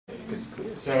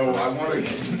So I want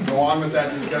to go on with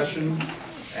that discussion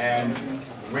and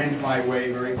wend my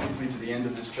way very quickly to the end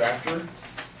of this chapter,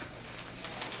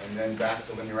 and then back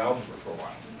to linear algebra for a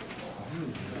while.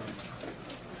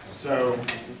 So,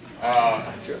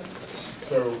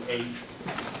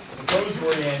 suppose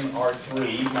we're in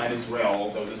R3, might as well,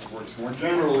 although this works more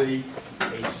generally,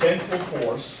 a central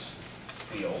force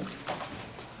field.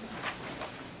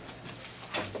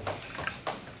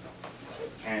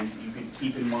 And you can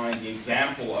keep in mind the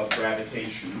example of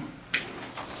gravitation.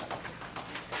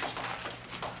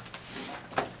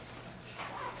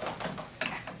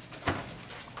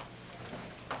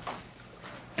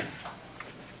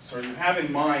 So you have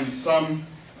in mind something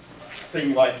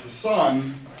like the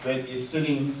sun that is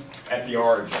sitting at the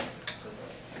origin.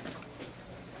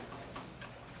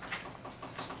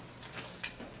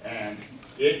 And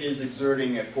it is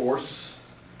exerting a force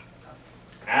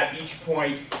at each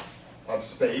point of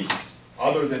space,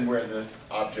 other than where the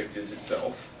object is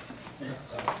itself.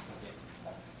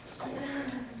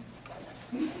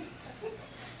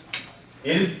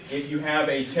 If you have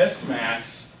a test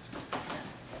mass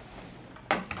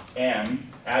m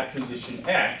at position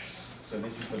x, so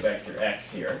this is the vector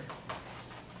x here,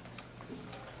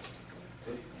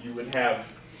 you would have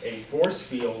a force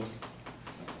field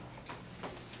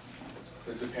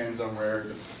that depends on where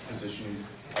the position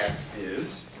x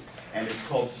is, and it's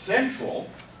called central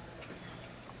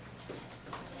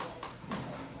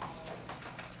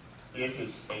if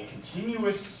it's a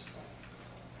continuous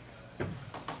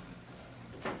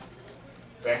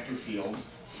vector field.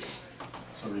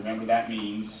 So remember, that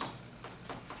means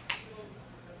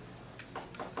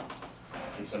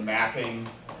it's a mapping,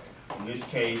 in this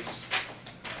case,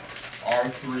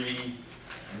 R3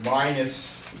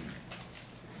 minus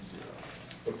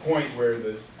the point where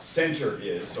the center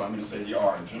is, so I'm going to say the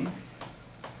origin,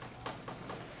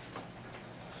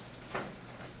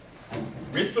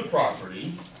 with the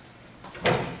property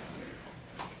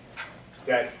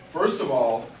that, first of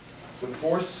all, the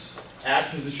force at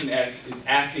position x is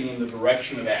acting in the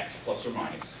direction of x, plus or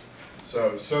minus.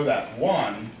 So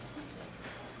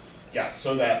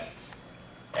that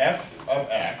f of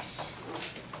x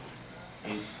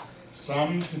is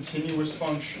some continuous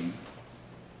function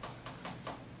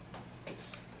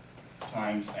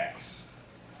times x.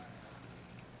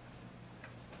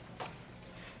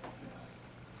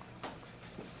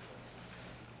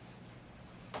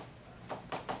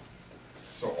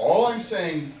 So all I'm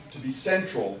saying to be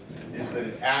central is that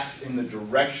it acts in the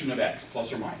direction of x,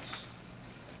 plus or minus.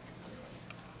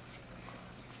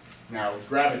 Now, with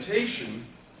gravitation,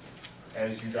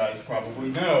 as you guys probably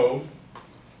know,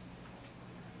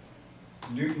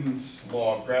 Newton's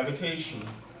law of gravitation,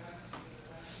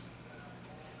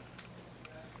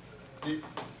 it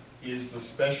is the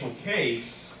special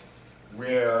case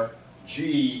where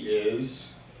G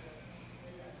is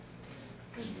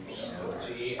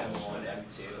G, M1,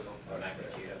 M2, the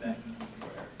magnitude of x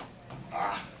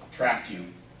squared. Trapped you.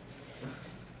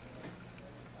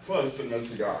 Close, but no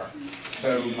cigar.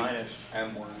 So minus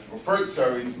M1. Well, first,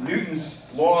 so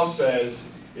Newton's law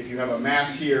says if you have a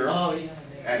mass here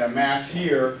and a mass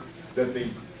here, that the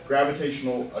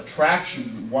gravitational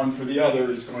attraction one for the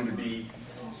other is going to be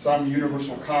some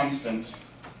universal constant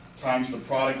times the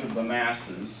product of the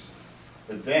masses.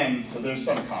 But then, so there's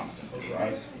some constant,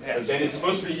 right? But then it's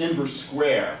supposed to be inverse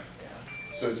square.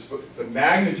 So the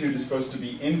magnitude is supposed to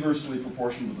be inversely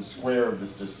proportional to the square of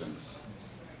this distance.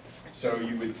 So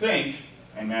you would think,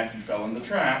 and Matthew fell in the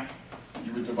trap,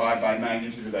 you would divide by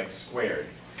magnitude of x squared.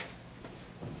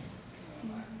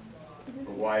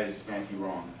 But why is Matthew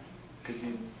wrong? Because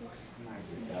you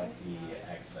got the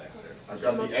x vector. I've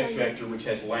got the x vector which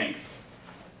has length.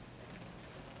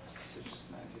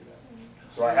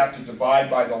 So I have to divide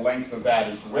by the length of that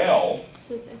as well.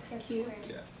 So it's x cubed.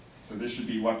 Yeah. So this should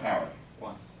be what power?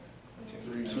 1.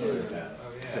 3 cubed.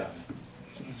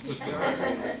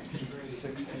 cubed.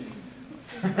 16.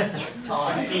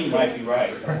 16 might be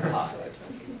right.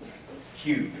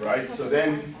 Cubed, right? So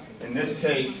then, in this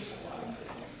case,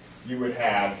 you would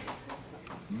have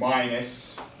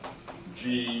minus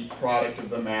G product of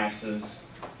the masses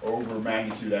over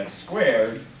magnitude x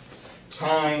squared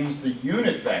times the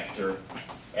unit vector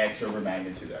x over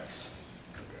magnitude x.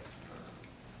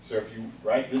 So if you,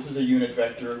 right, this is a unit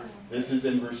vector, this is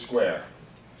inverse square,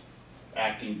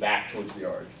 acting back towards the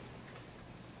origin.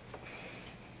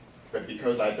 But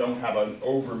because I don't have an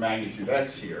over magnitude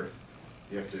x here,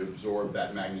 you have to absorb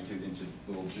that magnitude into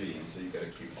little g, and so you get a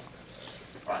cube.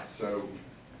 All right, so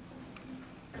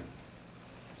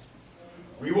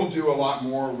we will do a lot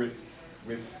more with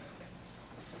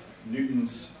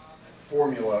Newton's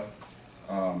formula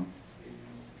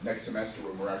next semester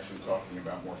when we're actually talking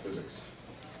about more physics.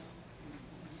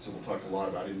 So we'll talk a lot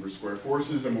about inverse square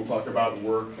forces, and we'll talk about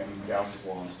work and Gauss's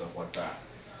law and stuff like that.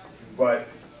 But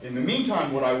in the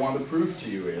meantime, what I want to prove to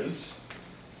you is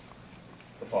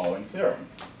the following theorem.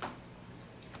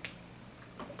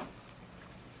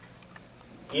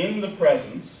 In the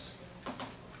presence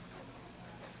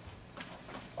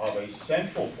of a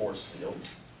central force field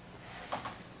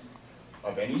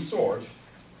of any sort,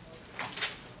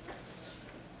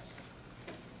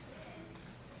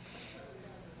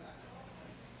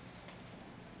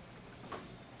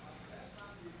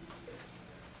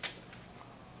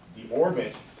 the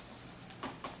orbit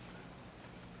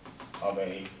of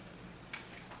a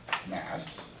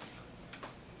mass,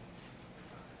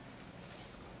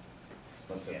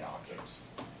 let's say an object,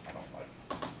 I don't like,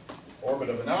 the orbit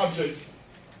of an object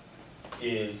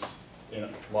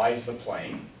lies in a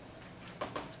plane.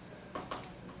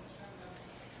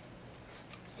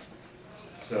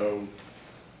 So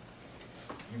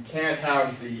you can't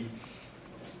have the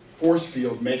force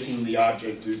field making the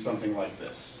object do something like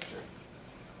this.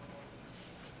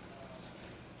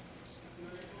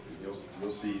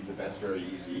 You'll see that that's very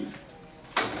easy.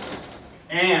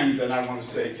 And then I want to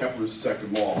say Kepler's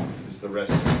second law is the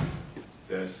rest of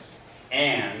this.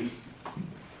 And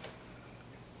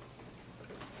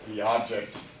the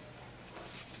object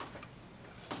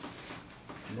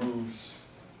moves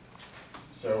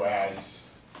so as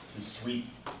to sweep,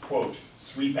 quote,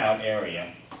 sweep out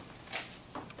area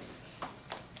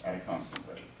at a constant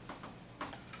rate.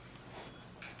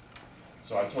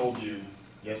 So I told you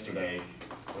yesterday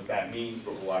what that means,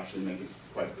 but we'll actually make it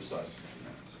quite precise in a few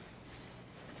minutes.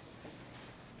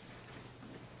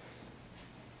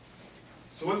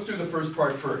 So let's do the first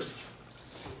part first.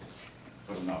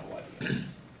 What a novel idea.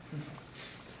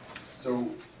 So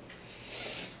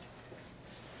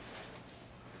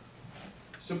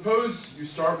suppose you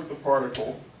start with the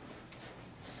particle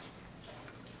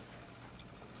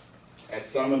at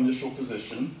some initial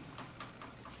position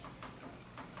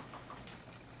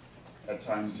at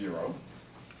time 0.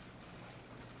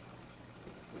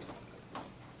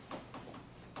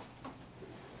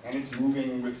 And it's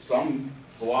moving with some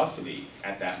velocity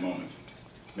at that moment.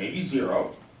 Maybe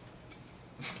 0.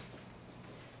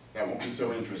 That won't be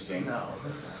so interesting. No.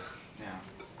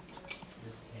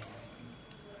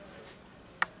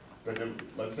 But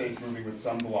let's say it's moving with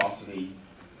some velocity,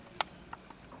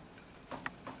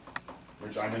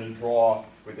 which I'm going to draw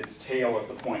with its tail at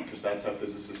the point, because that's how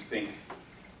physicists think.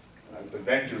 The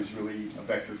vector is really a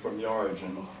vector from the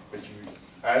origin, but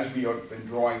as we have been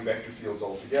drawing vector fields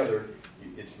all together,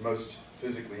 it's most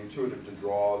physically intuitive to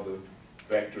draw the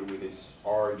vector with its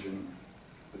origin,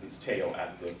 with its tail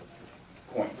at the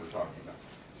point we're talking about.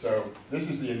 So this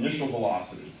is the initial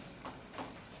velocity,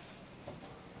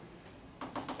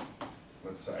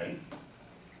 let's say,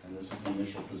 and this is the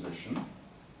initial position.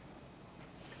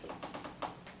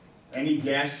 Any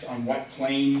guess on what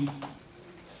plane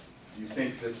you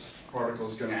think this particle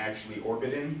is going to actually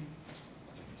orbit in?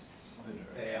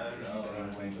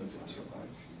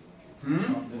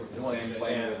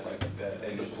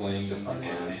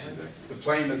 The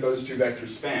plane that those two vectors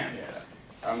span. Yeah.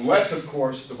 Unless, of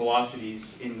course, the velocity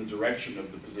is in the direction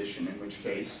of the position, in which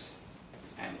case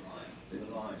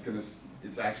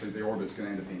it's actually, the orbit's going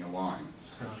to end up being a line,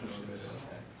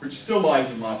 which still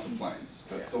lies in lots of planes.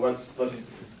 But, so let's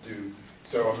do.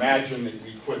 So imagine that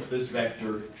we put this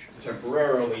vector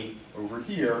temporarily over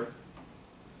here,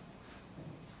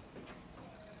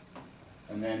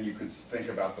 and then you could think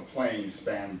about the plane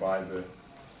spanned by the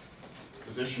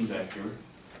position vector.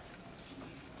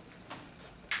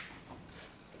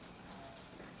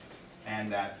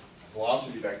 And that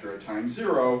velocity vector at time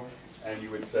 0, and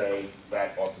you would say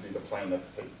that ought to be the plane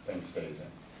that the thing stays in.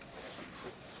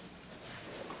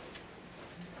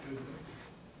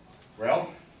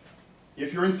 Well,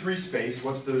 if you're in 3 space,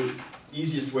 what's the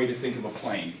easiest way to think of a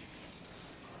plane?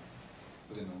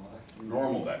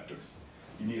 Normal vector.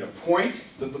 You need a point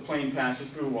that the plane passes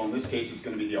through. Well, in this case, it's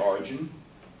going to be the origin.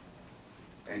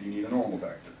 And you need a normal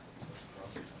vector.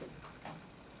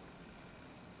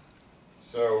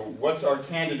 So what's our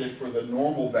candidate for the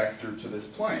normal vector to this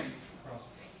plane?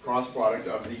 Cross product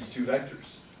of these two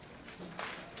vectors.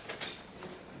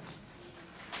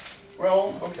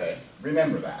 Well, okay,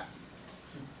 remember that.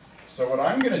 So what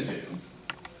I'm going to do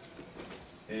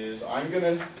is I'm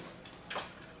going to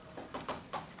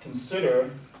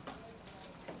consider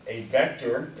a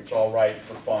vector, which I'll write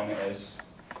for fun as,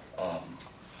 I'll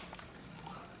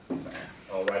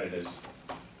write it as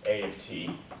A of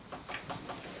t,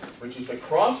 which is the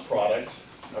cross product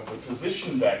of the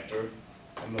position vector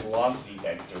and the velocity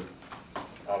vector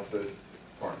of the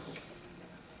particle.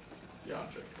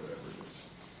 object, whatever it is.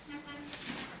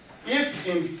 If,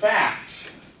 in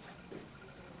fact,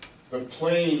 the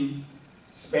plane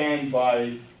spanned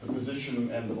by the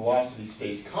position and the velocity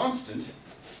stays constant,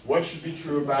 what should be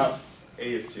true about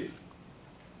A of t?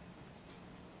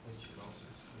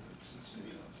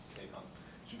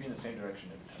 Should be in the same direction.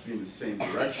 Should be in the same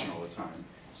direction all the time.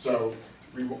 So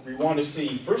we want to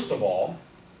see, first of all,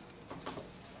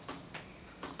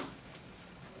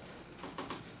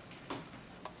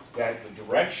 that the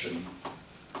direction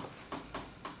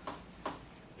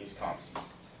is constant.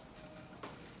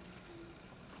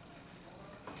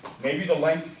 Maybe the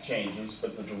length changes,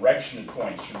 but the direction it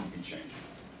points shouldn't be changing.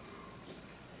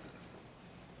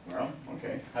 Well,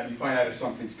 okay. How do you find out if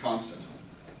something's constant?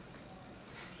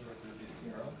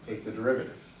 Take the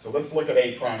derivative. So let's look at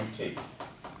A prime of t.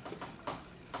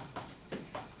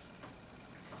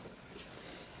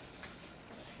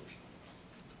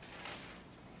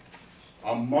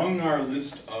 Among our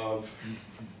list of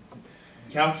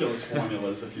calculus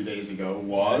formulas a few days ago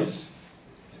was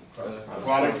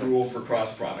product rule for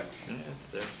cross product.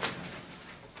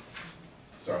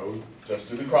 So just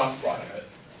do the cross product.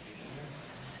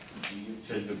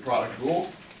 Take the product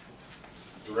rule,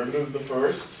 derivative of the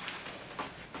first,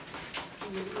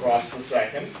 cross the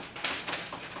second,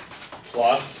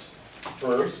 plus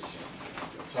first,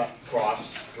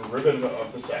 cross derivative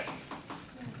of the second.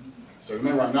 So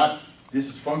remember, this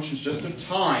is functions just of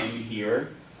time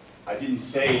here. I didn't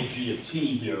say g of t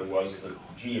here was the,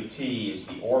 g of t is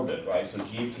the orbit, right? So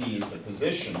g of t is the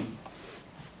position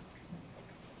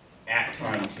at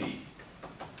time t.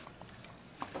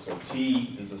 So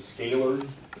t is a scalar,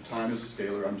 the time is a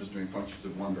scalar, I'm just doing functions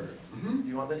of one variable. Do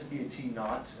you want that to be a t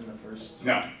naught in the first?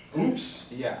 No.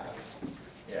 Oops. Yeah.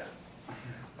 Yeah.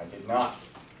 I did not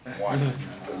want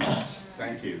the not.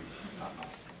 Thank you.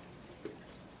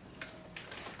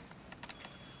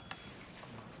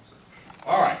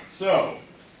 All right, so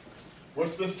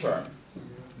what's this term?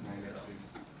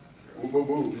 Ooh,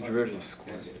 ooh, ooh. The derivative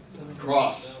squared.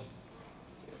 Cross.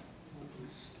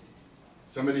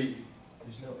 Somebody.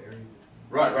 There's no area.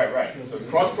 Right. So the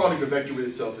cross product of vector with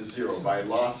itself is 0 by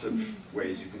lots of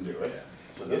ways you can do it.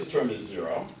 So this term is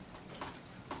 0.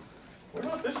 What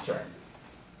about this term?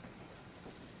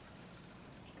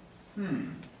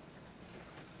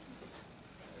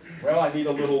 Well, I need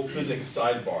a little physics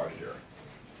sidebar here.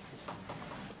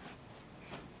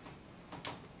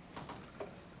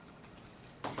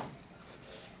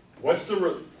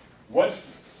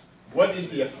 What is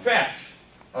the effect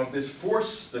of this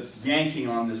force that's yanking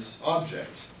on this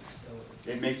object?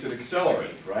 It makes it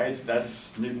accelerate, right?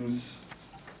 That's Newton's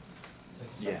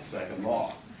second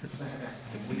law.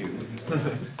 It's Newton's.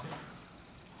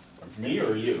 Me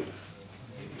or you?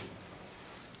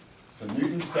 So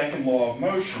Newton's second law of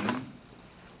motion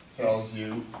tells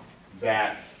you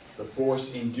that the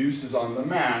force induces on the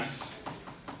mass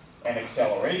an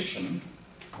acceleration,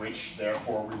 which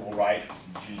therefore we will write as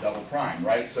g double prime,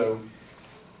 right? So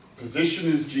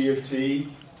position is g of t,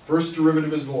 first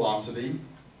derivative is velocity,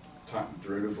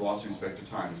 derivative of velocity with respect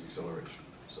to time is acceleration.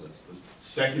 So it's the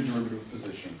second derivative of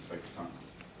position with respect to time.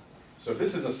 So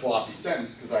this is a sloppy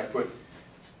sentence because I put,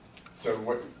 so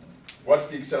what's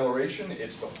the acceleration?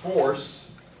 It's the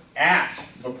force at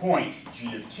the point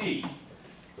g of t.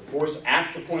 The force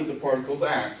at the point the particle's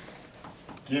at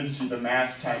gives you the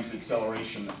mass times the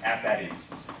acceleration at that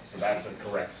instant. So that's a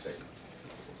correct statement.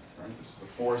 Right? This is the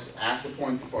force at the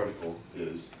point the particle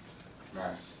is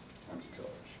mass times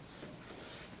acceleration.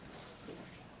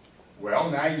 Well,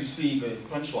 now you see the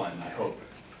punchline, I hope.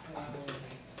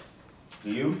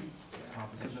 Do you?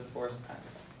 Is the force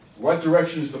x? What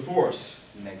direction is the force?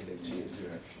 Negative g.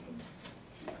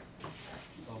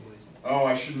 Oh,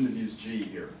 I shouldn't have used g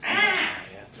here. Ah!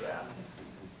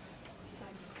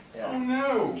 Oh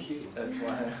no! That's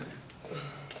why.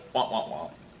 Womp, womp,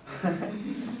 womp.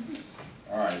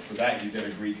 All right, for that you get a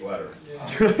Greek letter.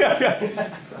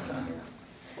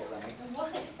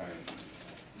 What?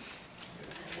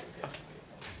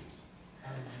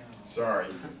 Sorry.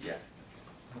 Yeah.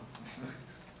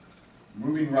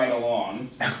 Moving right along,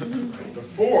 the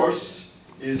force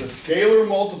is a scalar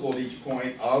multiple at each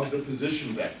point of the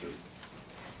position vector.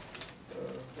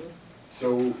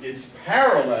 So it's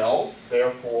parallel,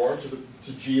 therefore, to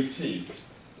g of t.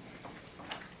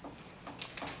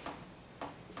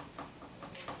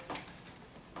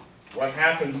 What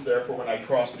happens, therefore, when I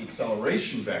cross the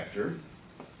acceleration vector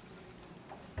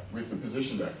with the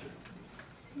position vector?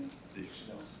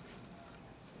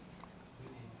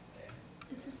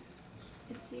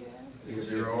 It's 0. It's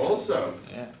 0 also,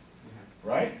 Yeah.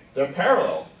 right? They're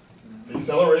parallel. The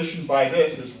acceleration by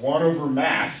this is 1 over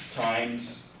mass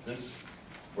times this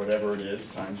whatever it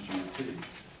is, times g of t.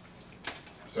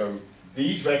 So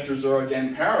these vectors are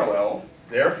again parallel,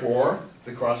 therefore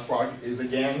the cross product is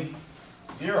again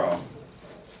 0.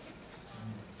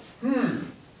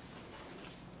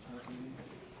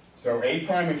 So a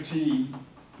prime of t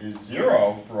is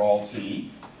 0 for all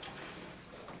t.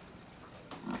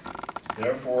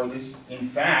 Therefore, this, in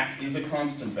fact, is a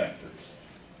constant vector.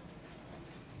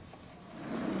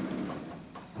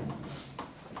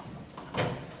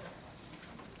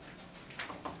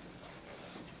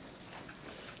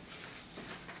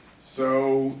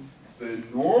 So the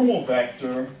normal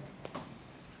vector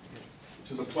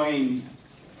to the plane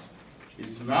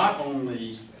is not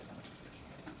only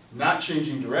not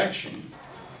changing direction,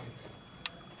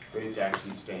 but it's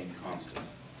actually staying constant.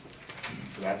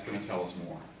 So that's going to tell us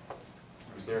more.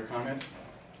 Is there a comment?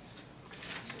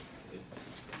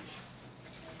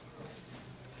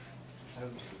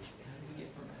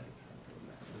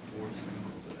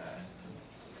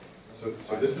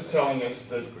 So this is telling us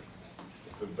that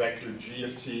the vector g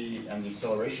of t and the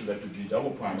acceleration vector g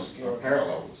double prime are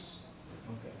parallel.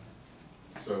 Okay.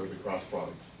 So the cross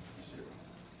product is 0.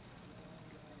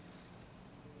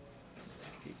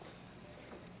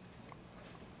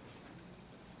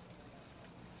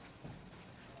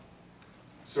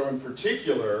 So in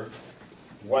particular,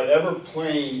 whatever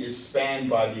plane is spanned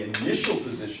by the initial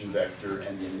position vector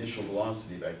and the initial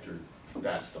velocity vector,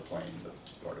 that's the plane the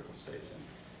particle stays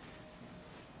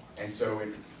in. And so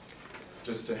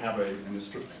just to have an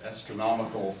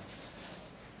astronomical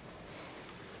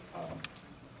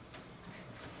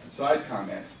side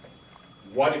comment,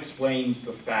 what explains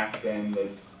the fact then that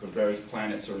the various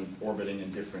planets are orbiting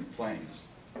in different planes?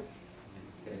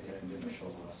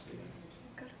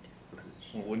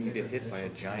 Well, wouldn't you get hit by a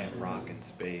giant rock in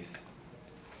space?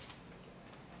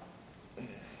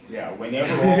 Yeah,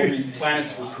 whenever all these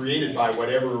planets were created by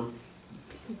whatever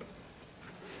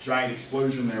giant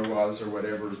explosion there was, or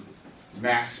whatever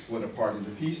mass split apart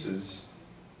into pieces,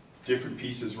 different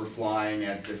pieces were flying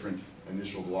at different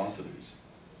initial velocities.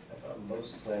 I thought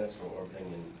most planets were orbiting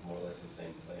in more or less the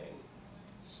same plane.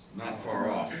 Not far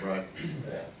off, right?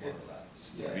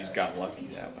 Yeah. We just got lucky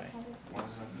that way.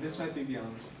 This might be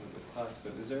beyond scope of this class,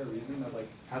 but is there a reason that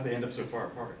How'd they end up so far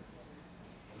apart?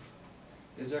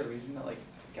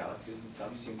 galaxies and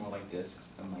stuff seem more like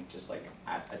disks than just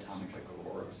atomic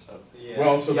orbs of? Yeah.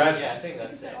 Well, so that's- Yeah, I think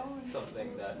that's it.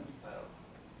 Something that,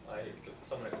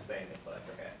 someone explained it, but I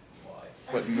forget why.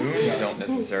 But moons don't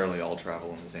necessarily all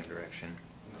travel in the same direction.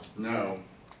 No.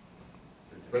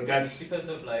 But that's, Because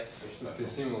of They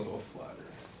seem a little flatter.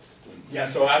 yeah,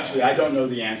 so actually, I don't know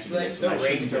the answer to Like this, and the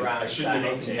rings around I shouldn't have the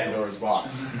opened planet Pandora's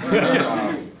box.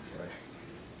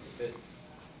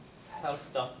 it's how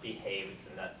stuff behaves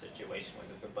in that situation when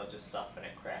there's a bunch of stuff and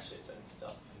it crashes and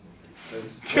stuff.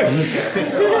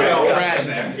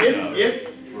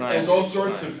 There's all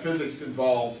sorts of physics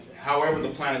involved, however the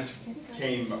planets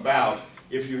came about.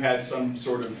 If you had some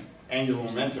sort of angular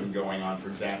momentum going on, for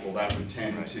example, that would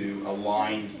tend to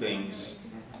align things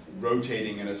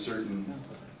rotating in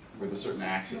with a certain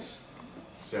axis.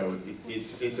 So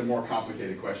it's a more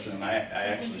complicated question, and I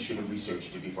actually should have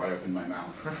researched it before I opened my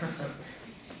mouth.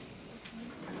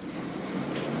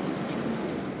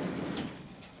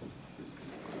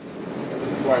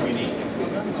 This is why we need some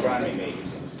physics astronomy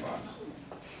majors in this class.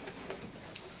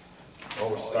 All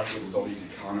we're stuck with is all these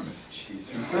economists. Jeez,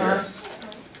 who cares?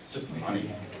 It's just money.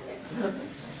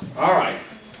 All right.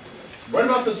 What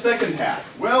about the second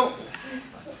half? Well,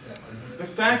 the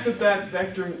fact that that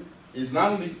vector is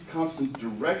not only constant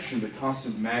direction, but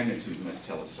constant magnitude must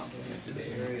tell us something.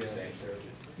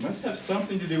 Must have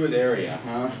something to do with area,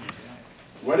 huh?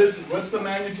 What's the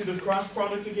magnitude of cross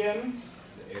product again?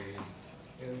 The area.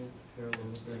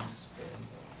 Parallelogram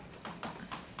span.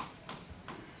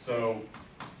 So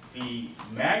the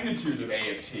magnitude of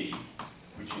A of t,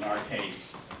 which in our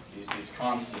case is this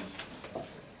constant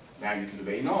magnitude of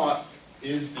A naught,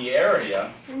 is the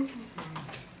area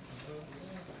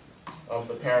of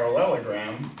the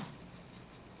parallelogram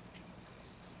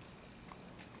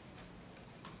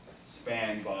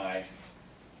spanned by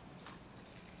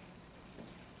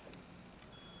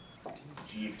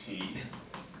g of t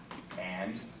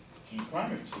and g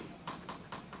prime of t.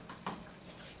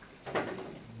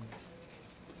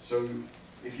 So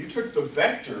if you took the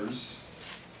vectors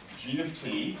g of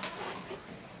t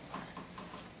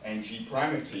and g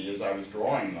prime of t as I was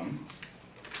drawing them,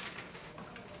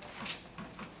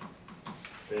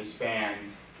 they span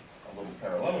a little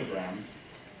parallelogram.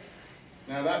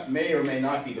 Now that may or may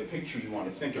not be the picture you want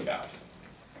to think about.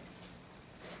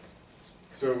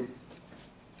 So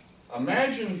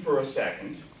imagine for a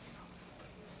second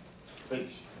that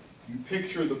you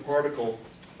picture the particle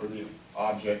or the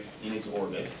object in its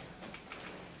orbit.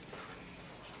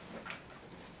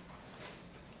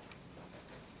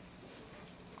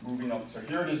 Moving up, so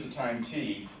here it is at time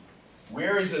t.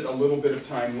 Where is it a little bit of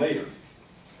time later?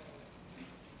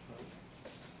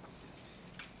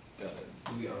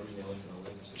 We already know it's in the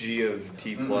limit. G of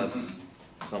t plus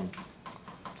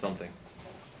something.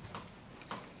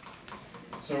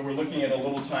 So we're looking at a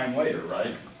little time later,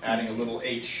 right? Adding a little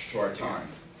h to our time.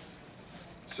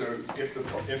 So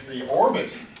if the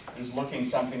orbit is looking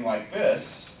something like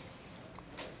this,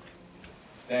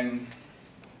 then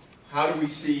how do we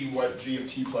see what g of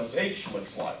t plus h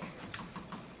looks like?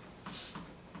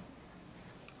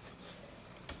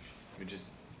 We just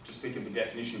Just think of the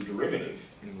definition of derivative.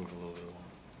 move a little bit along.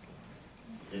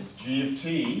 It's g of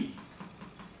t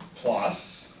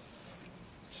plus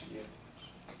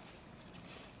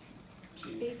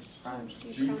H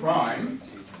g prime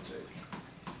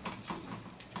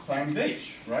times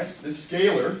h, right? This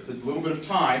scalar, the little bit of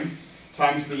time,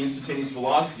 times the instantaneous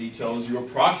velocity tells you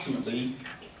approximately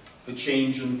the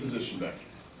change in the position vector.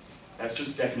 That's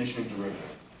just definition of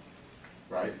derivative,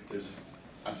 right?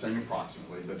 I'm saying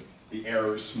approximately, but the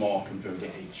error is small compared to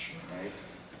h, right?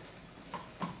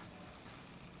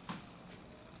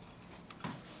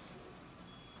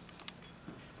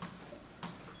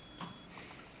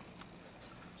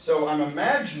 So I'm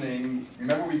imagining,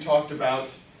 remember we talked about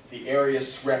the area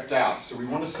swept out. So we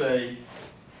want to say,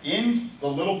 in the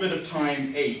little bit of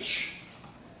time h,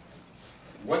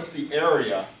 what's the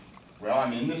area? Well,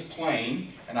 I'm in this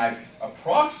plane, and I've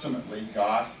approximately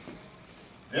got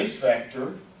this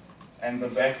vector and the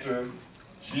vector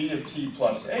g of t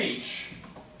plus h,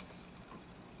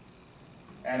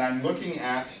 and I'm looking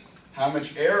at how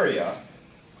much area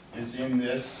is in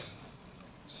this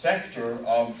sector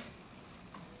of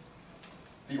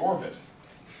the orbit.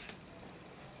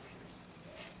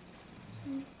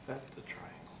 That's a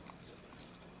triangle.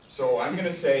 So I'm going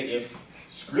to say if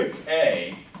script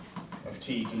A of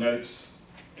t denotes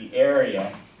the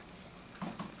area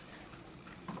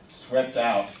swept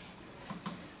out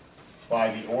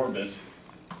by the orbit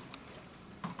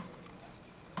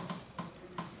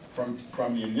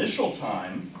from the initial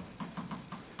time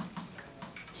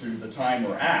to the time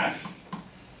we're at.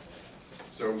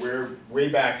 So we're way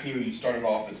back here, you started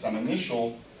off at some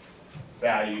initial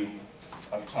value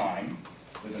of time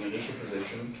with an initial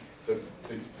position. The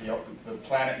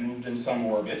planet moved in some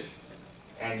orbit,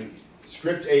 and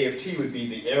script A of t would be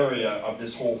the area of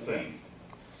this whole thing.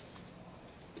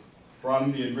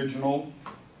 From the original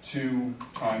to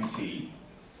time t,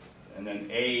 and then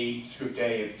script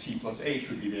A of t plus h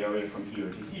would be the area from here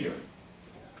to here.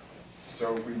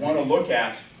 So if we want to look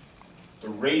at the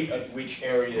rate at which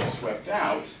area is swept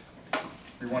out,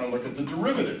 we want to look at the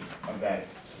derivative of that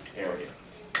area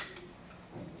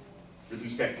with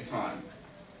respect to time.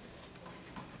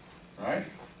 Right?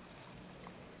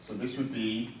 So this would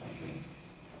be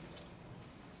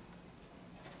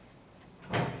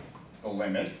the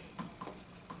limit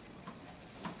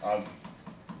of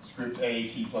script A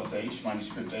t plus h minus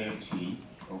script A of t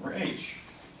over h.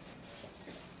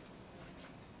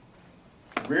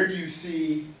 Where do you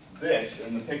see this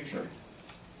in the picture?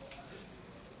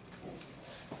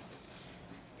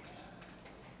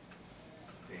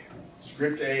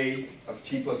 Script A of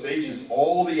t plus h is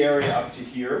all the area up to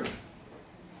here,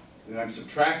 and I'm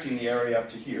subtracting the area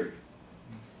up to here.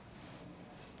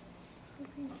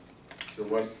 So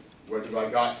what have I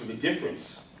got for the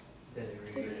difference?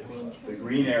 The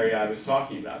green area I was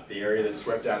talking about, the area that's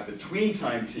swept out between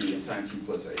time t and time t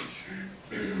plus h.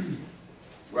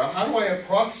 Well, how do I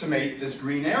approximate this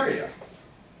green area?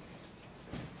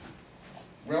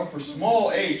 Well, for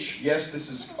small h, yes,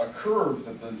 this is a curve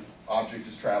that the object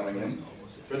is traveling in.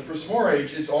 But for small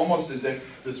h, it's almost as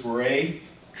if this were a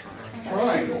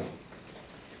triangle.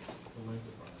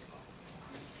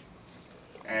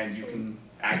 And you can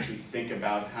actually think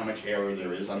about how much error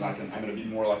there is. I'm going to be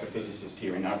more like a physicist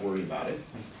here and not worry about it.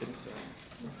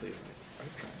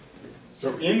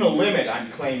 So in the limit, I'm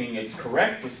claiming it's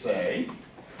correct to say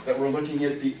that we're looking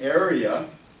at the area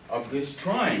of this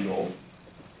triangle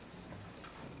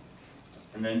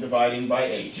and then dividing by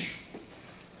h.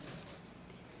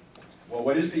 Well,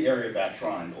 what is the area of that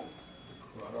triangle?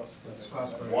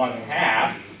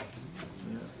 1/2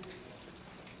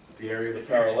 the area of the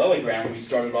parallelogram we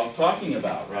started off talking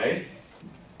about, right?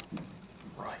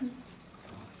 Right.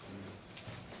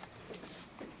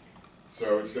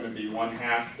 So it's going to be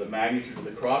 1/2 the magnitude of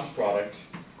the cross product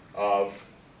of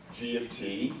g of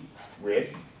t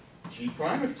with g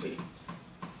prime of t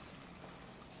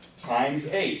times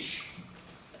h.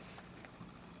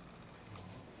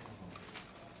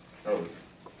 oh,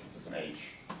 this is an h.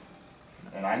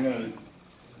 And I'm going to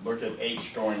look at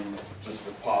h going just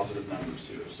with positive numbers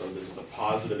here. So this is a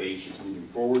positive h, it's moving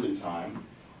forward in time,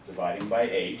 dividing by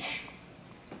h.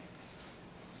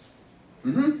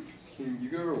 Mm-hmm. Can you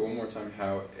go over one more time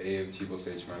how a of t plus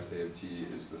h minus a of t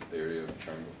is this area of the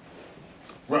triangle?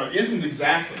 Well, it isn't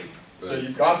exactly. So But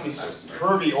you've got this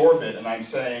curvy orbit, and I'm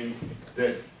saying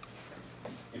that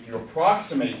if you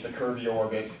approximate the curvy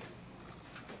orbit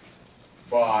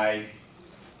by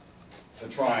the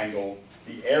triangle,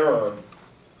 the error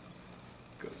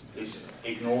is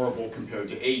ignorable compared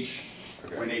to h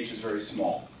when h is very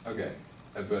small. Okay,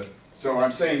 but So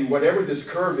I'm saying whatever this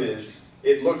curve is,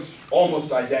 it looks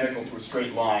almost identical to a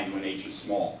straight line when h is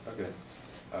small. okay.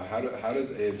 How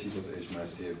does a of t plus h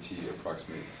minus a of t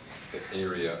approximate the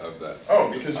area of that?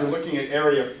 Oh, because you're looking at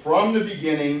area from the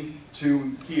beginning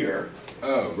to here,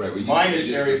 Oh, right. We minus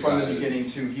just area from the decided- beginning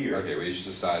to here. Okay, we just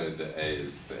decided that a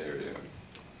is the area.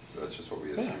 That's just what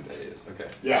we assumed a is. Okay.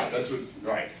 Yeah, that's what,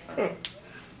 right.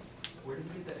 Where did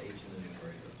we get that h in the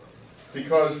numerator from?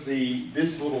 Because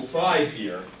this little side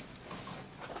here,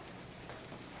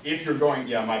 if you're going,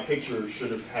 yeah, my picture should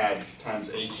have had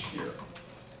times h here,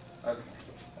 Okay.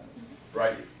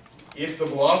 right? If the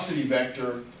velocity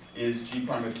vector is g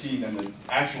prime of t, then the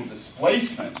actual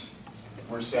displacement,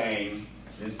 we're saying,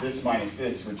 is this minus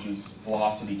this, which is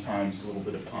velocity times a little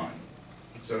bit of time.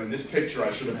 So in this picture,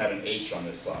 I should have had an h on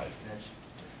this side.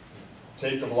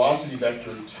 Take the velocity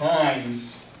vector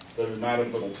times the amount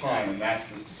of little time, and that's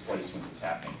this displacement that's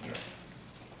happening here.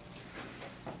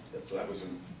 Yeah, so that was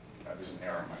an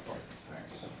error on my part.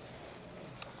 Thanks.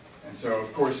 And so,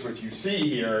 of course, what you see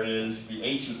here is the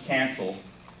h's cancel,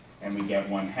 and we get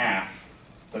 1/2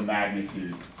 the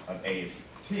magnitude of a of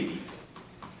t,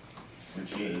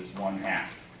 which is 1/2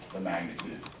 the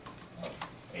magnitude of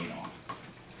a naught.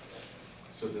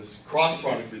 So this cross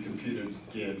product we computed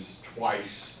gives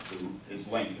twice,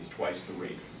 its length is twice the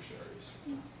rate which varies.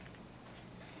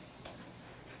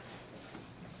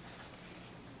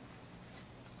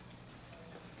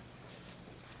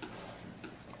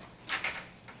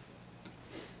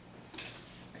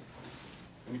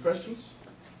 Any questions?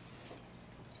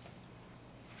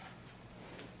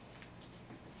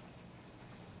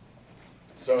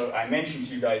 So I mentioned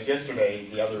to you guys yesterday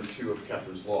the other two of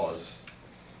Kepler's laws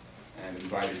and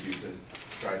invited you to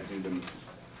try to do them.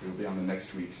 It'll be on the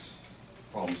next week's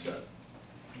problem set.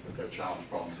 But they're challenge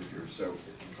problems if you're so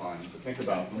inclined to think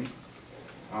about them.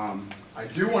 I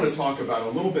do want to talk about a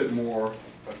little bit more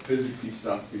of physicsy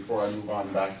stuff before I move on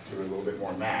back to a little bit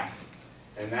more math.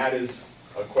 And that is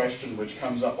a question which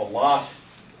comes up a lot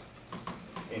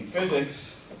in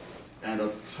physics and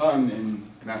a ton in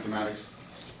mathematics,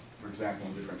 for example,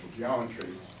 in differential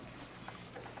geometry.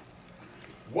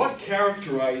 What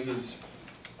characterizes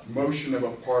motion of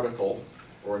a particle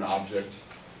or an object,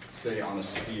 say on a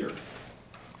sphere?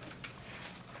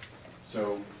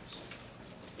 So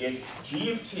if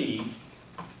g of t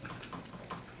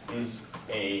is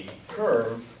a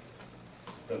curve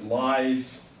that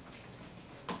lies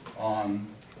on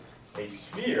a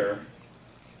sphere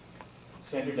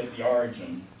centered at the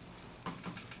origin,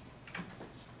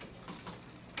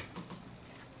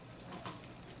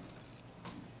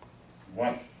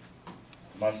 what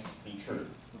must be true?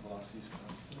 The velocity is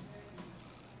constant.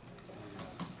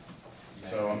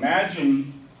 So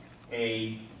imagine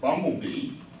a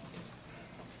bumblebee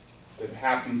that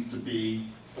happens to be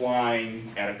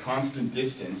flying at a constant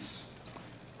distance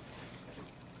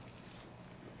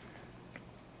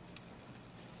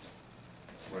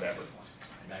whatever.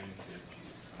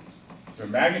 So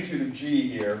magnitude of g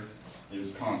here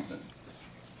is constant.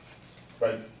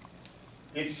 But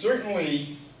it's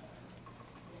certainly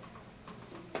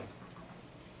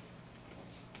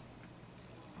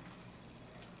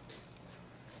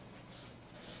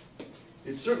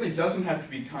doesn't have to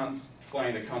be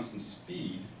flying at a constant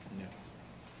speed. No.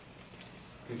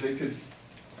 Because it could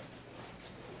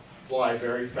fly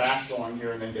very fast along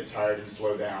here and then get tired and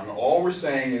slow down. All we're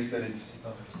saying is that it's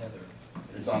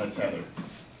on a tether.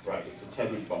 Right, it's a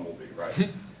tethered bumblebee, right?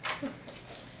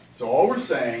 So all we're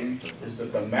saying is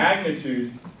that the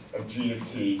magnitude of g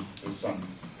of t is some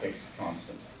fixed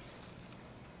constant.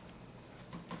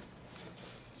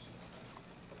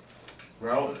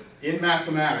 Well, in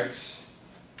mathematics,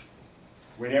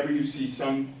 whenever you see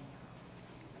some,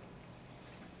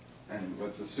 and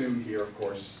let's assume here, of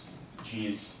course, g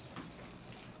is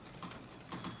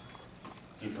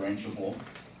differentiable.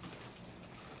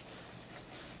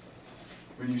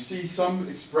 When you see some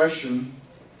expression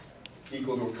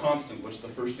equal to a constant, what's the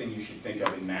first thing you should think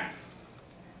of in math?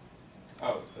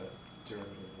 Oh, the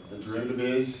derivative. The derivative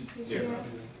is 0.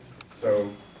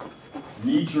 So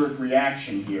knee-jerk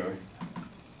reaction here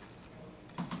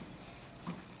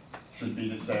should be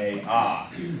to say,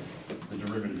 the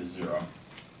derivative is 0.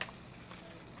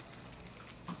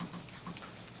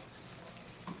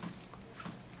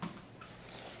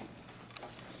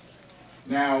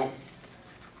 Now,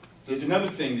 there's another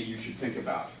thing that you should think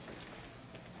about.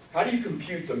 How do you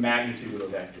compute the magnitude of a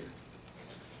vector?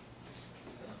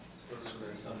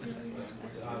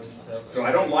 So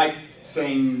I don't like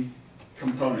saying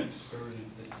components.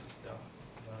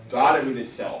 Dot it with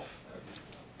itself.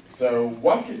 So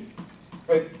what could,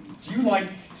 but do you like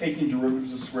taking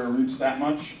derivatives of square roots that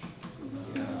much?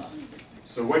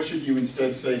 So what should you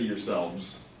instead say to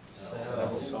yourselves?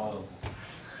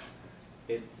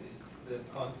 It's the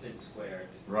constant squared.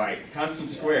 Right, constant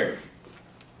squared.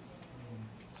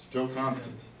 Still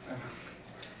constant.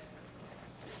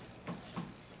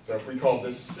 So if we call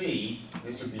this c,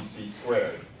 this would be c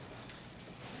squared.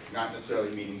 Not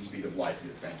necessarily meaning speed of light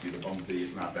here, thank you. The bumblebee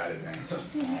is not that advanced.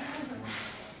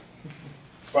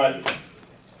 But,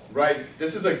 right,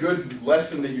 this is a good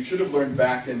lesson that you should have learned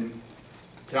back in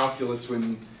calculus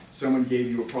when someone gave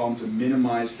you a problem to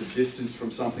minimize the distance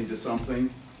from something to something,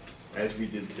 as we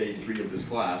did day 3 of this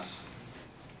class,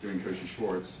 doing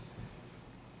Cauchy-Schwarz.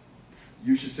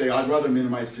 You should say, I'd rather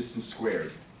minimize distance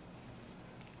squared.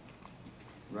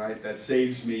 Right? That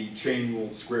saves me chain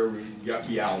rule, square root,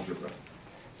 yucky algebra.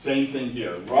 Same thing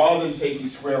here. Rather than taking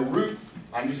square root,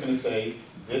 I'm just going to say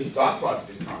this dot product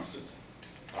is constant.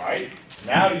 All right?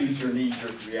 Now use your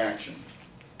knee-jerk reaction.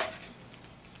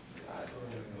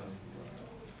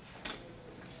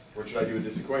 What should I do with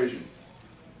this equation?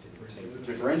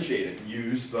 Differentiate it.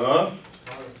 Use the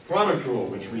product rule,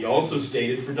 which we also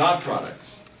stated for dot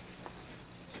products.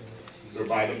 So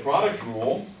by the product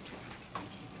rule,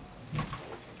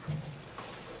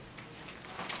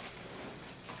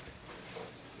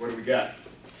 what do we get?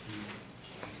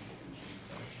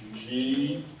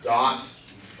 G dot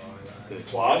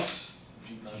plus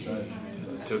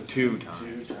So 2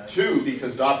 times. 2,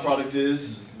 because dot product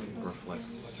is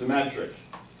Reflects. symmetric.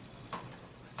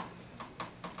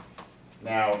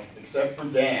 Now, except for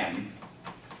Dan,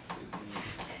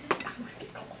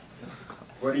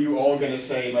 what are you all going to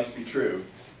say must be true?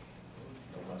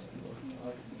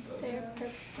 They're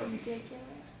perpendicular.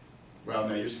 Well,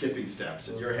 no, you're skipping steps,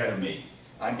 and you're ahead of me.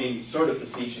 I'm being sort of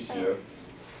facetious here.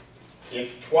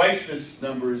 If twice this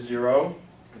number is 0,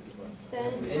 Then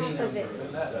half of it.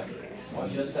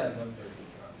 Just that number.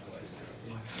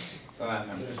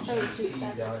 Oh, just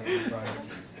that.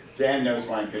 Dan knows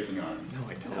why I'm picking on him. No,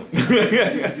 I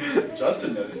don't.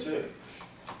 Justin knows too.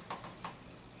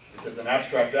 Because in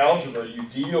abstract algebra, you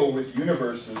deal with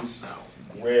universes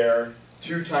where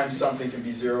 2 times something can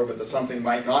be 0, but the something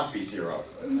might not be 0.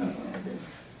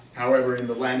 However, in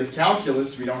the land of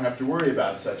calculus, we don't have to worry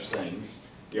about such things.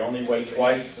 The only way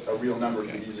twice a real number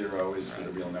can be 0 is for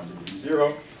the real number to be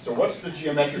 0. So what's the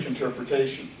geometric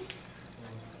interpretation?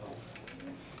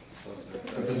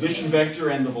 The position vector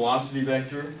and the velocity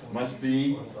vector must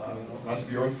be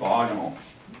orthogonal.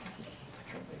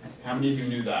 How many of you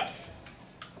knew that?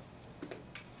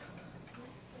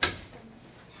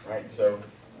 Right, so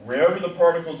wherever the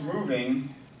particle's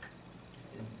moving,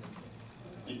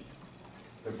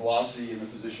 the velocity and the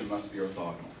position must be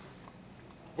orthogonal.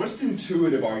 What's the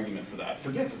intuitive argument for that?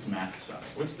 Forget this math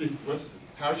stuff.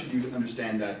 How should you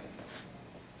understand that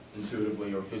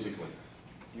intuitively or physically?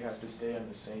 You have to stay on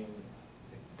the same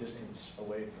distance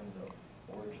away from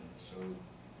the origin, so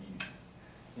you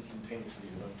instantaneously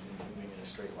don't be moving in a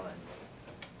straight line.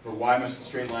 But why must the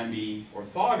straight line be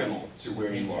orthogonal to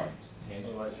where you are?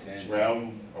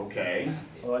 Well, okay.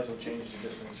 Otherwise it'll change the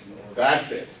distance from the origin.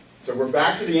 That's it. So we're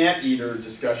back to the anteater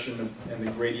discussion and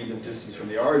the gradient of distance from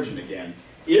the origin again.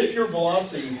 If your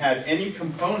velocity had any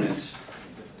component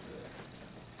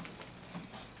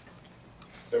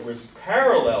that was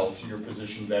parallel to your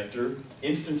position vector,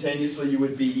 instantaneously you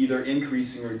would be either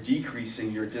increasing or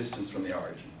decreasing your distance from the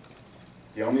origin.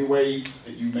 The only way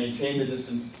that you maintain the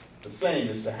distance the same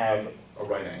is to have a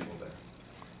right angle there.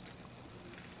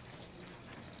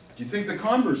 Do you think the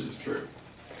converse is true?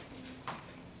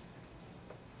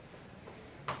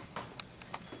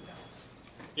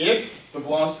 If the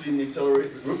velocity and the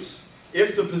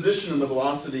if the position and the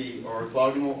velocity are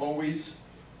orthogonal always,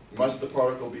 must the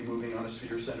particle be moving on a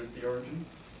sphere centered at the origin?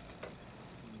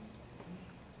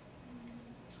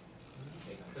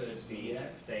 It could be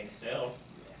staying still.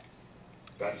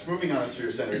 That's moving on a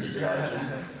sphere centered at the origin.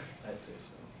 I'd say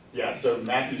so. Yeah, so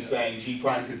Matthew's saying G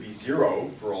prime could be 0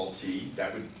 for all t.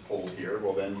 That would hold here.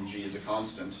 Well, then G is a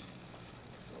constant.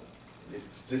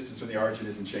 Its distance from the origin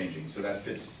isn't changing, so that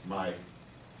fits my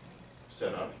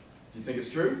setup. Do you think it's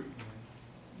true?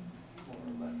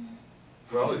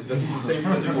 Well, it doesn't the same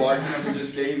physical argument we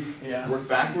just gave Yeah. work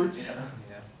backwards?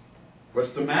 Yeah.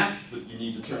 What's the math that you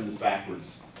need to turn this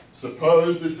backwards?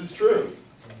 Suppose this is true.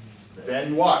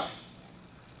 Then what?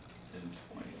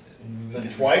 Then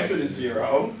twice it is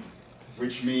 0,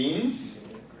 which means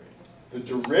the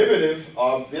derivative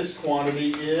of this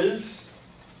quantity is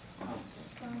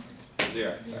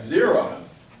 0.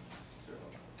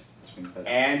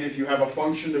 And if you have a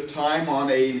function of time on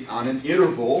an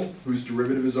interval whose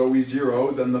derivative is always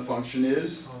 0, then the function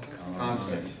is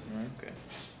constant. Okay.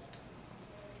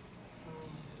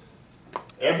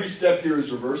 Every step here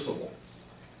is reversible.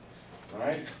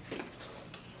 Right?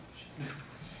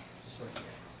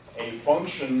 A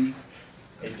function,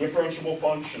 a differentiable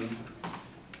function,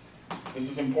 this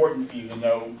is important for you to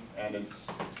know, and it's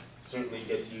certainly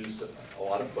gets used a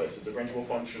lot of places. A differentiable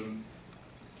function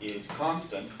is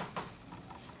constant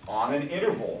on an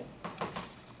interval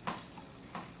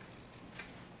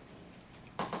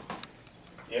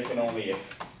if and only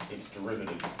if its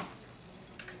derivative.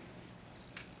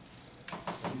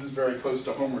 So this is very close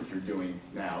to homework you're doing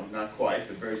now, not quite,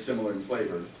 but very similar in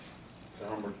flavor to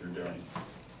homework you're doing.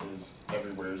 Is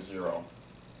everywhere 0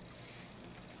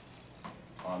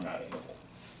 on that interval.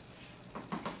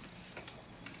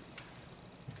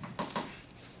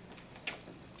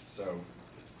 So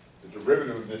the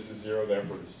derivative of this is 0,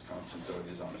 therefore this is constant, so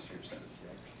it is on a sphere centered at the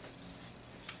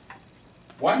origin.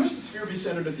 Why must the sphere be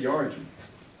centered at the origin?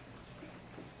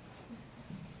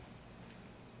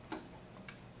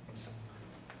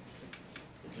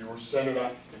 If you were centered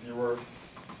on, if you were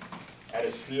at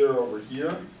a sphere over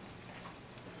here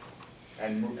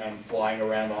and flying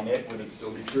around on it, would it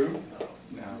still be true?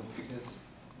 No, because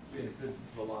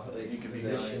You could be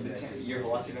position, going, your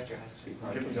velocity vector has to be you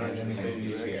could be going in the same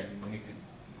sphere. direction.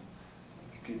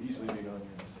 You could easily be going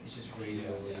in the same. It's just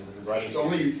radially. Right, it's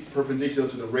only perpendicular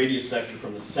to the radius vector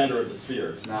from the center of the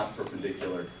sphere. It's not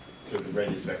perpendicular to the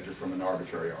radius vector from an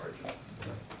arbitrary origin.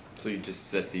 So you just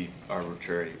set the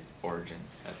arbitrary origin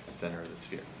at the center of the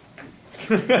sphere.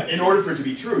 In order for it to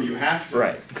be true, you have to.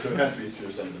 Right. So it has to be a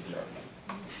sphere centered at the origin.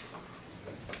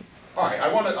 All right,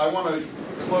 I want to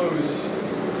close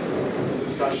the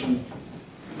discussion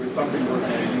with something we're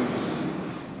going to use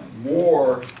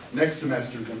more next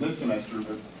semester than this semester,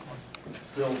 but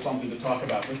still something to talk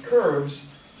about with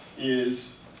curves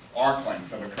is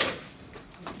arclength of a curve,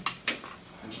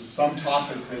 which is some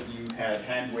topic that you had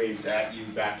hand-waved at you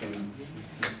back in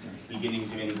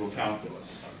beginnings of integral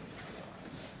calculus.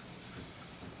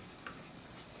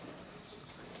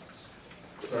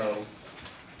 So,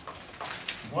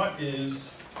 what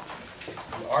is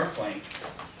the arclength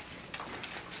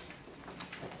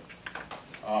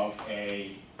of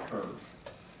a curve?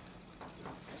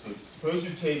 So suppose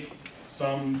you take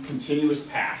some continuous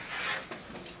path.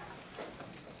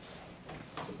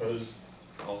 Suppose,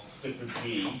 I'll stick with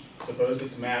G. Suppose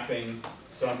it's mapping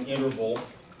some interval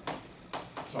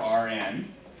to Rn.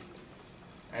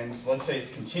 And so let's say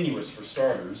it's continuous for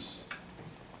starters.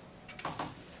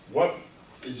 What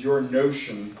is your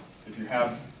notion, if you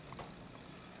have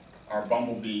our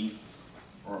bumblebee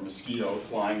or a mosquito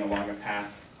flying along a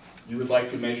path, you would like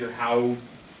to measure how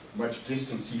much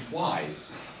distance he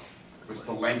flies. What's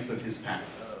the length of his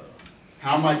path?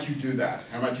 How might you do that?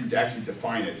 How might you actually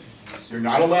define it? You're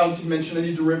not allowed to mention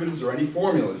any derivatives or any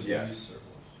formulas yet.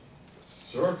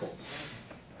 Circles.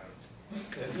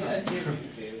 Yeah, it's easy to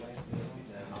do,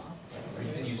 Or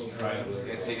you can use triangles.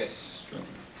 take a string.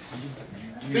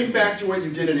 Think back to what you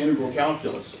did in integral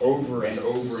calculus over and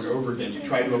over and over again. You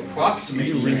try to approximate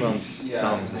You rerun things.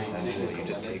 sums essentially, you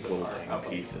just take little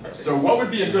tiny pieces. So what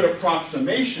would be a good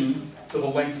approximation to the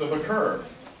length of a curve?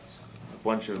 A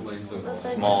bunch of Length of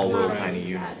small little Length. tiny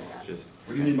units, just.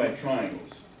 What do you mean by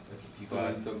triangles? You the got,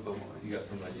 length of the line. you got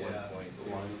from like one point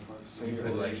The line to, apart. So your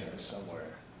Could like- origin is somewhere.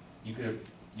 You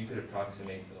could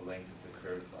approximate the length of the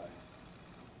curve by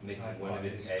making one of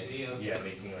its edge,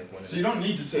 making like one of So you don't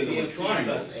need to say the word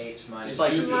triangles. H minus. Just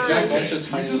like, Lines.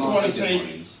 You just want to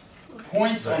take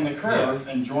points on the curve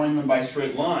and join them by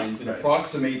straight lines and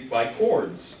approximate by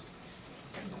chords.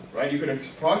 Right? You could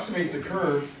approximate the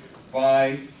curve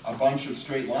by a bunch of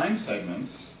straight line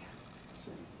segments.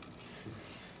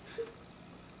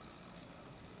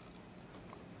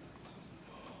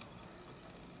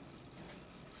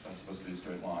 That's supposed to be a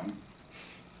straight line.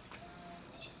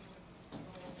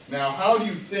 Now, how do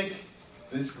you think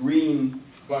this green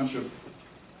bunch of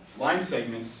line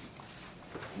segments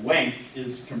length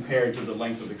is compared to the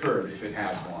length of the curve, if it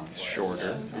has one? It's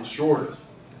shorter. It's shorter.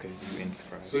 Because you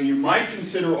inscribe. So you might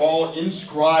consider all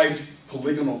inscribed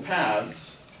polygonal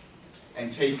paths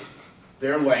and take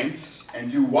their lengths and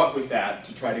do what with that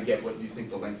to try to get what you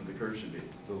think the length of the curve should be.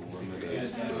 The limit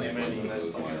is Yeah, the limit limit of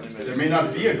those lines. There may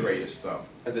not be a greatest though.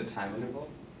 At the time interval?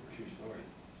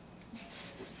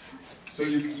 So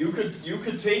you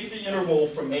could take the interval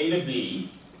from A to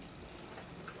B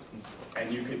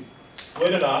and you could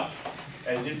split it up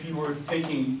as if you were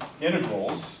thinking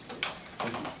integrals.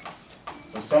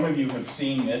 So some of you have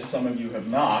seen this, some of you have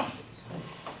not.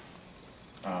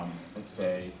 Let's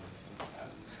say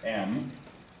M.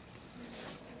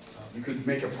 You could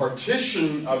make a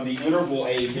partition of the interval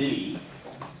AB.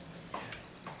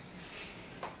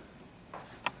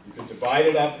 You could divide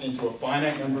it up into a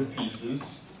finite number of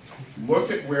pieces,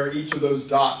 look at where each of those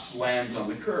dots lands on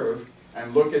the curve,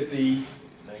 and look at the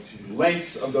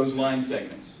lengths of those line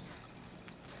segments.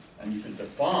 And you can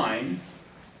define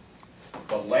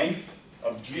the length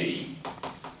of G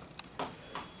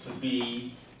to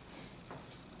be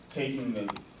taking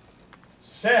the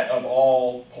set of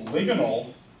all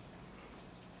polygonal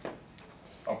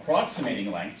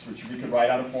approximating lengths, which we could write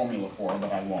out a formula for,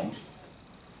 but I won't.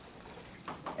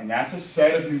 And that's a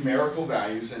set of numerical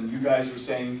values, and you guys are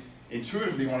saying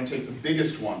intuitively you want to take the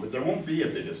biggest one, but there won't be a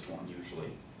biggest one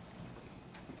usually.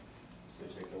 So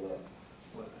take the left.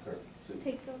 Or, so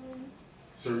Take the one.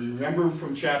 So you remember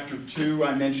from chapter 2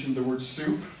 I mentioned the word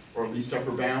soup, or least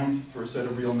upper bound, for a set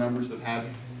of real numbers that had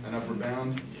an upper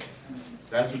bound?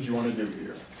 That's what you want to do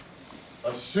here.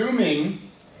 Assuming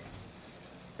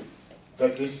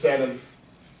that this set of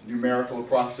numerical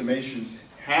approximations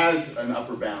has an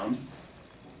upper bound,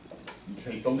 you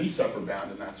take the least upper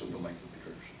bound, and that's what the length of the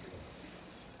curve should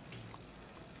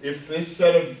be. If this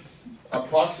set of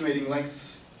approximating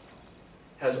lengths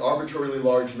has arbitrarily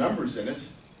large numbers in it,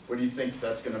 what do you think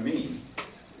that's going to mean?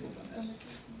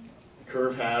 The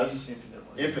curve has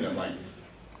infinite length.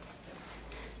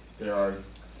 There are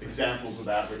examples of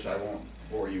that which I won't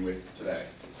bore you with today.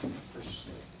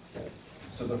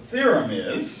 So the theorem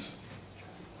is,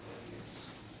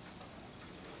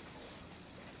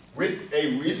 with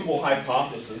a reasonable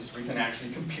hypothesis, we can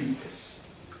actually compute this.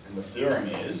 And the theorem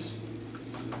is,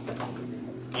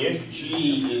 if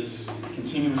G is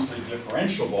continuously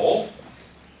differentiable,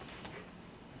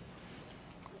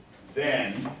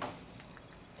 then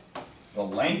the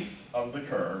length of the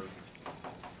curve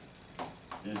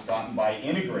is gotten by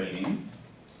integrating,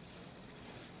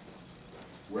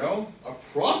 well,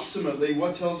 approximately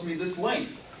what tells me this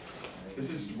length. This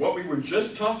is what we were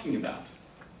just talking about.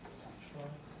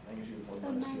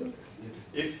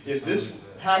 If this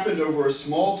happened over a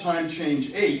small time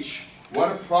change h,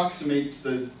 what approximates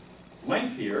the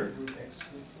length here?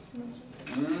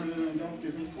 Don't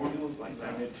give me formulas like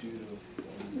that.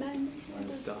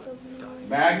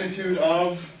 Magnitude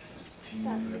of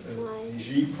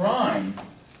G prime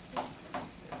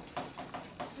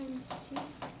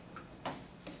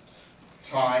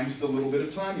times the little bit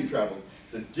of time you traveled.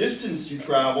 The distance you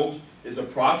traveled is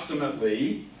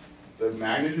approximately the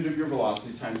magnitude of your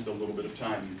velocity times the little bit of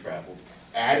time you traveled.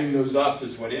 Adding those up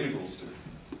is what integrals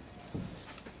do.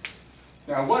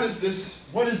 Now what is this,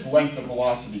 what is length of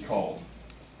velocity called?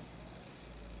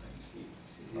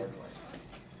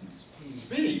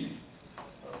 Speed.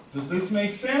 Does this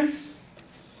make sense?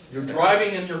 You're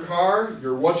driving in your car,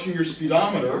 you're watching your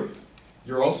speedometer,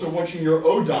 you're also watching your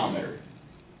odometer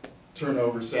turn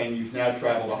over saying you've now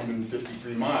traveled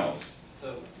 153 miles.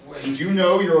 So Did you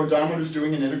know your odometer is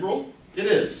doing an integral? It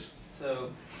is. So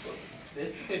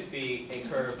this could be a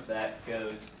curve that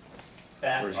goes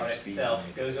back Where's on your speed itself,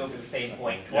 limit? goes over the same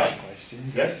point Yeah. twice.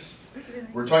 Yes?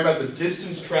 We're talking about the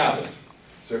distance traveled.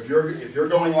 So if you're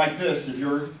going like this, if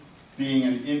you're being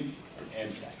an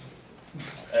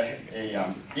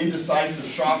indecisive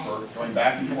shopper going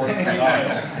back and forth in the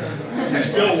aisles, you're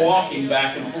still walking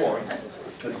back and forth.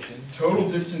 The total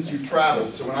distance you've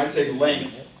traveled, so when I say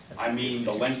length, I mean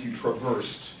the length you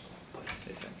traversed.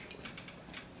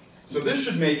 So this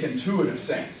should make intuitive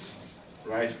sense,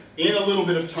 right? In a little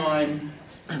bit of time,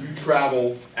 you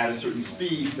travel at a certain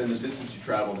speed, then the distance you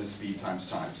traveled is speed times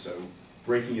time. So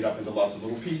breaking it up into lots of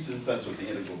little pieces, that's what the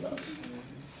integral does.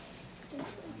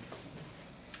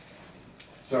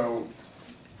 So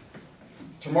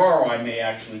tomorrow I may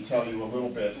actually tell you a little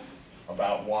bit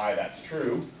about why that's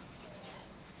true.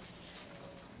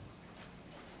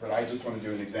 But I just want to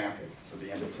do an example for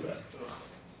the end of today.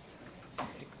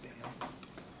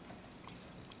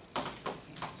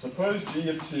 Suppose g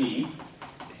of t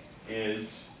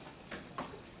is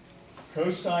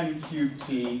cosine cubed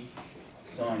t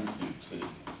sine cubed t.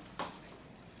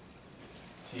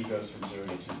 T goes from 0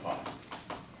 to 2 pi.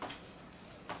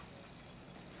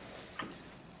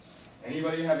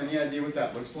 Anybody have any idea what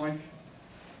that looks like?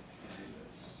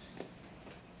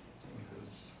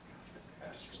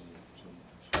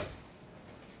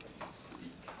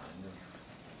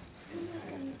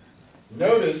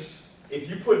 notice if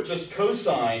you put just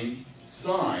cosine,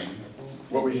 sine,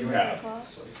 what would you have?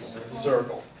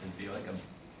 Circle. It'd be like a.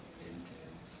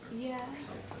 Yeah.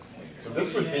 So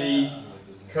this would be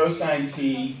cosine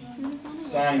t,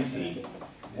 sine t.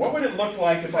 What would it look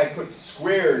like if I put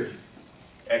squared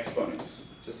exponents?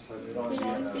 Just so It It always would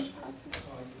always be be positive.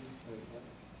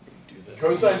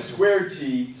 Cosine squared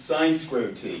t, sine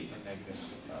squared t.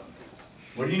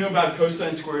 What do you know about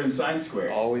cosine squared and sine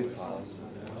squared? Always positive.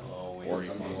 Always.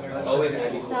 always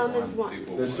Their sum is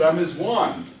 1. The sum is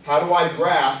 1. How do I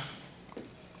graph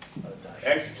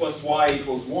x plus y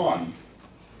equals 1?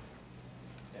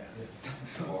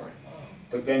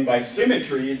 But then by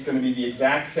symmetry, it's going to be the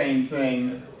exact same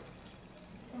thing.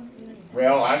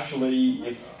 Well, actually,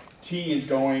 if t is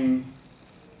going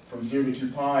from 0 to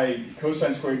 2 pi,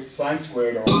 cosine squared to sine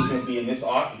squared are always going to be in this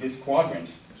quadrant.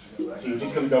 So you're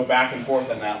just going to go back and forth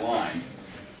on that line.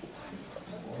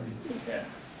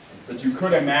 But you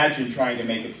could imagine trying to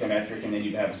make it symmetric and then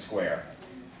you'd have a square,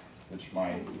 which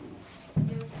might.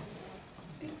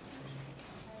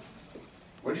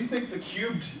 What do you think the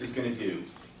cubed is going to do?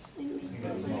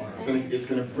 It's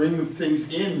going to bring things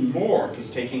in more,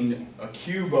 because taking a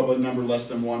cube of a number less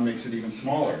than 1 makes it even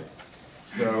smaller.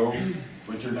 So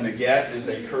what you're going to get is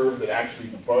a curve that actually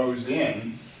bows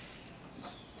in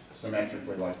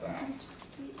symmetrically like that.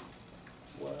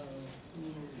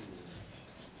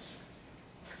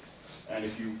 And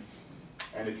if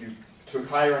you took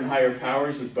higher and higher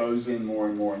powers, it bows in more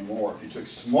and more and more. If you took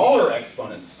smaller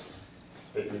exponents,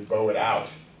 it would bow it out.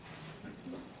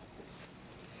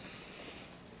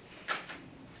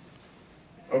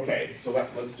 Okay, so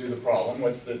let's do the problem.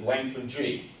 What's the length of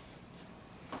g?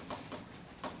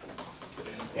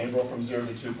 Integral from 0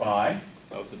 to 2 pi.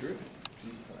 Of the derivative.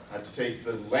 I have to take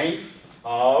the length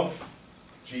of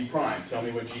g prime. Tell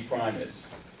me what g prime is.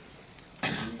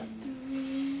 3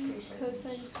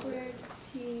 cosine squared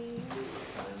t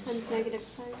times negative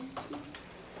sine t.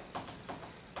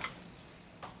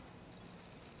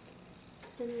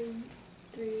 And then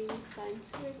 3 sine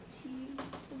squared t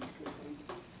times cosine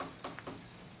t.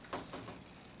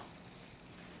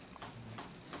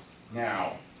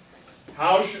 Now,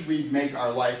 how should we make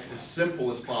our life as simple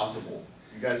as possible?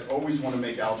 You guys always want to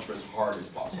make algebra as hard as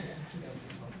possible.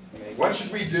 What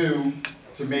should we do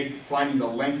to make finding the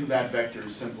length of that vector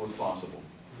as simple as possible?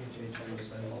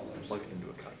 Plug it into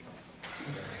a calculator.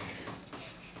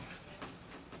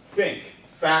 Think.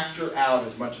 Factor out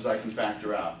as much as I can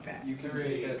factor out. You can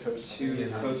take a 2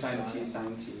 cosine t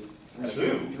sine t.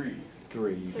 2. 3.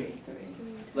 3.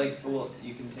 Like, well,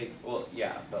 you can take, well,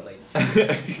 yeah, but like,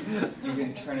 you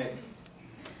can turn it,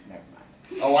 never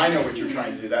mind. Oh, I know what you're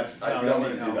trying to do. That's, I don't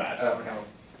want to do that. No.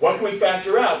 What can we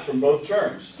factor out from both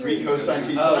terms? 3 cosine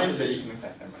t sine So you t. can make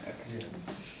that, never mind, okay.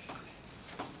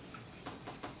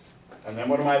 And then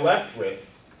what am I left with?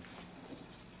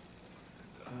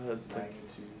 It's like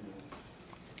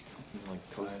something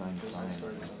like cosine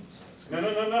sine.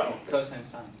 No. Cosine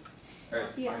sine. Or,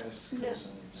 Yeah. minus No.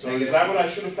 cosine. So is that what I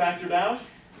should have factored out?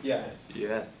 yes.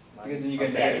 Yes. Because then you get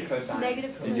Okay. negative cosine.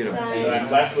 Negative You get a So cosine. I'm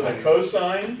left with a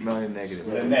cosine, No, negative.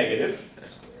 with a negative,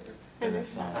 And a a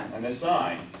sine. sine. and a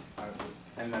sine.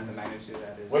 And then the magnitude of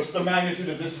that is What's the magnitude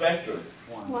of this vector?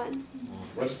 1. 1.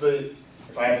 What's the,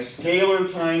 if I have a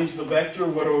scalar times the vector,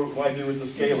 what do I do with the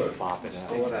scalar? Pop it Just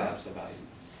out. take the absolute value.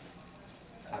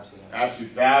 Absolute value.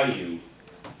 Absolute value.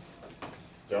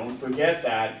 Don't forget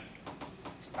that.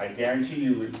 I guarantee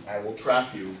you, I will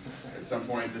trap you at some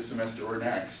point this semester or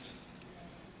next.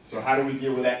 So how do we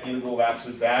deal with that integral of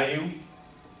absolute value?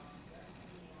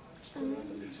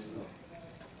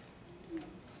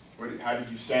 How did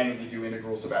you standardly do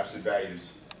integrals of absolute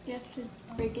values? You have to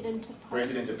break it into parts. Break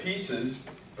it into pieces,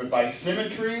 but by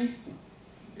symmetry,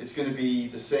 it's going to be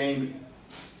the same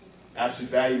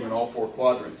absolute value in all 4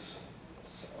 quadrants.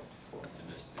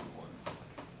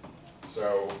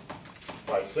 So,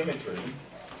 by symmetry, and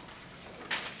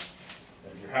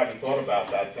if you haven't thought about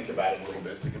that, think about it a little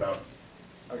bit. Think about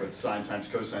what sine times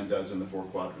cosine does in the 4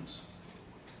 quadrants.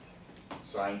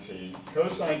 Sine t,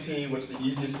 cosine t, what's the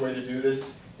easiest way to do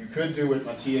this? You could do what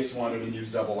Matthias wanted and use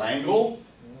double angle,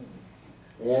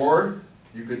 or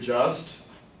you could just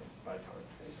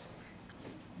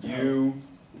u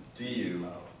du.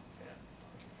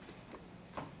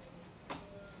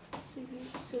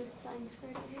 So it's sine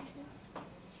squared over 2.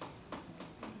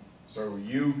 So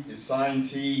u is sine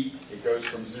t, it goes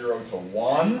from 0 to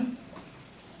 1,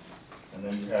 and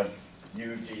then you have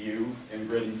u du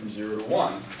integrating from 0 to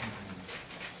 1,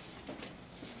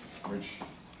 which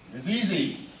is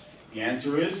easy. The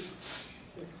answer is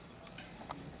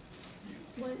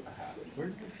What?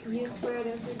 U squared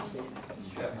over 2.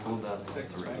 Yeah, Pulled out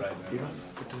six, three. right? You don't,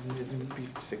 it doesn't be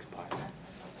 6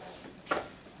 pi.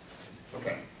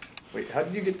 Okay. Wait, how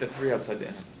did you get the 3 outside the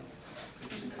end?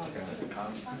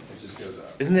 It just goes out.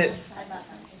 Isn't it?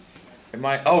 Am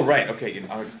I? Oh, right. Okay. You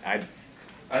know,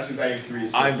 That's with A3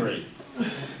 is I'm- 3.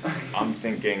 I'm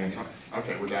thinking.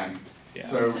 Okay, we're done. Yeah.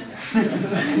 So,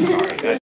 sorry,